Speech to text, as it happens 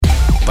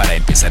para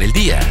empezar el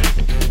día.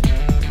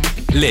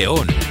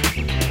 León.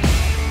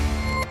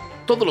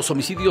 Todos los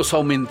homicidios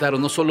aumentaron,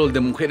 no solo el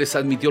de mujeres,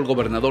 admitió el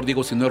gobernador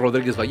Diego Sinue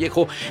Rodríguez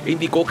Vallejo, e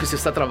indicó que se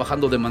está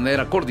trabajando de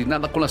manera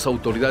coordinada con las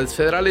autoridades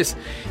federales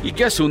y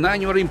que hace un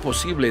año era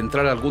imposible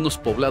entrar a algunos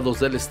poblados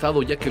del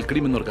estado ya que el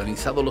crimen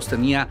organizado los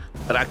tenía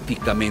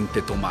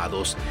prácticamente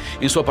tomados.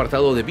 En su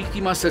apartado de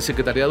víctimas, el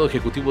Secretariado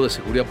Ejecutivo de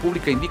Seguridad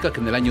Pública indica que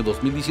en el año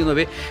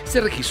 2019 se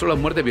registró la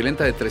muerte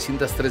violenta de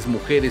 303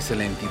 mujeres en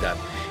la entidad,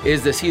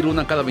 es decir,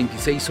 una cada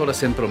 26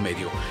 horas en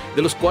promedio,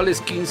 de los cuales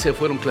 15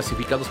 fueron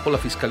clasificados por la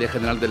Fiscalía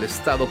General del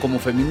Estado como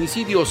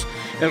feminicidios.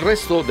 El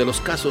resto de los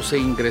casos se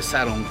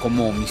ingresaron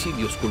como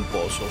homicidios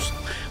culposos.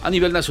 A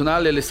nivel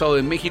nacional, el Estado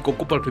de México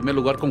ocupa el primer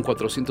lugar con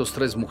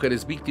 403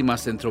 mujeres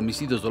víctimas entre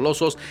homicidios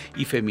dolosos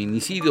y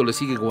feminicidio. Le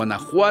sigue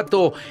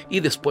Guanajuato y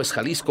después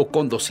Jalisco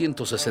con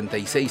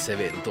 266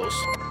 eventos.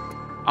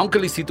 Aunque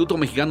el Instituto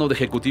Mexicano de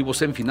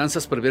Ejecutivos en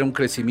Finanzas prevé un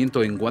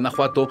crecimiento en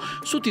Guanajuato,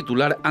 su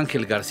titular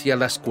Ángel García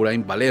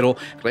Lascurain Valero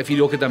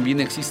refirió que también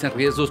existen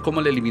riesgos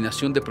como la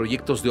eliminación de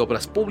proyectos de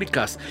obras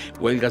públicas,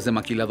 huelgas de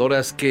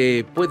maquiladoras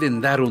que pueden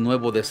dar un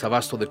nuevo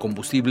desabasto de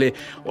combustible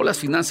o las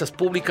finanzas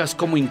públicas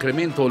como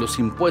incremento de los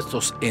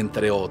impuestos,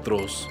 entre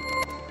otros.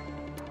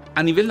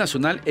 A nivel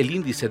nacional, el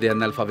índice de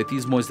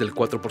analfabetismo es del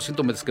 4%,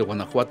 mientras que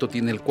Guanajuato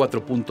tiene el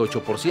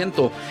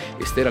 4.8%.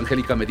 Esther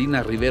Angélica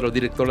Medina Rivero,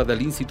 directora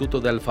del Instituto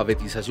de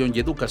Alfabetización y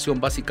Educación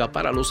Básica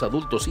para los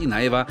Adultos,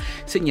 INAEVA,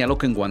 señaló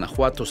que en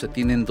Guanajuato se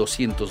tienen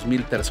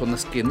 200,000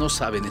 personas que no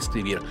saben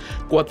escribir,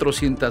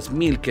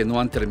 400,000 que no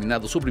han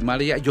terminado su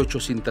primaria y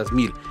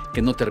 800,000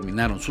 que no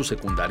terminaron su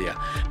secundaria.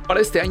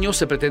 Para este año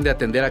se pretende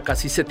atender a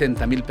casi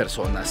 70,000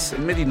 personas.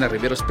 Medina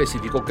Rivero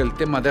especificó que el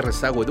tema de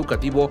rezago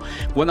educativo,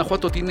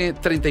 Guanajuato tiene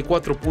 34.7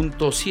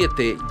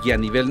 y a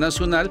nivel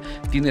nacional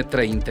tiene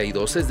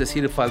 32, es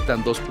decir,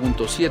 faltan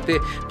 2.7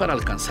 para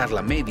alcanzar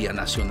la media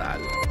nacional.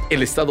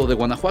 El estado de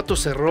Guanajuato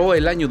cerró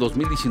el año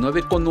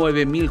 2019 con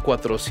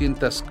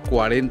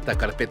 9,440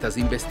 carpetas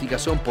de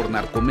investigación por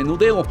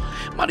narcomenudeo.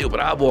 Mario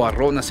Bravo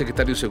Arrona,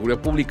 secretario de Seguridad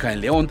Pública en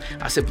León,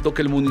 aceptó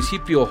que el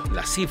municipio,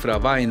 la cifra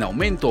va en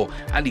aumento,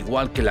 al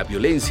igual que la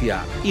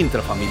violencia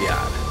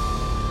intrafamiliar.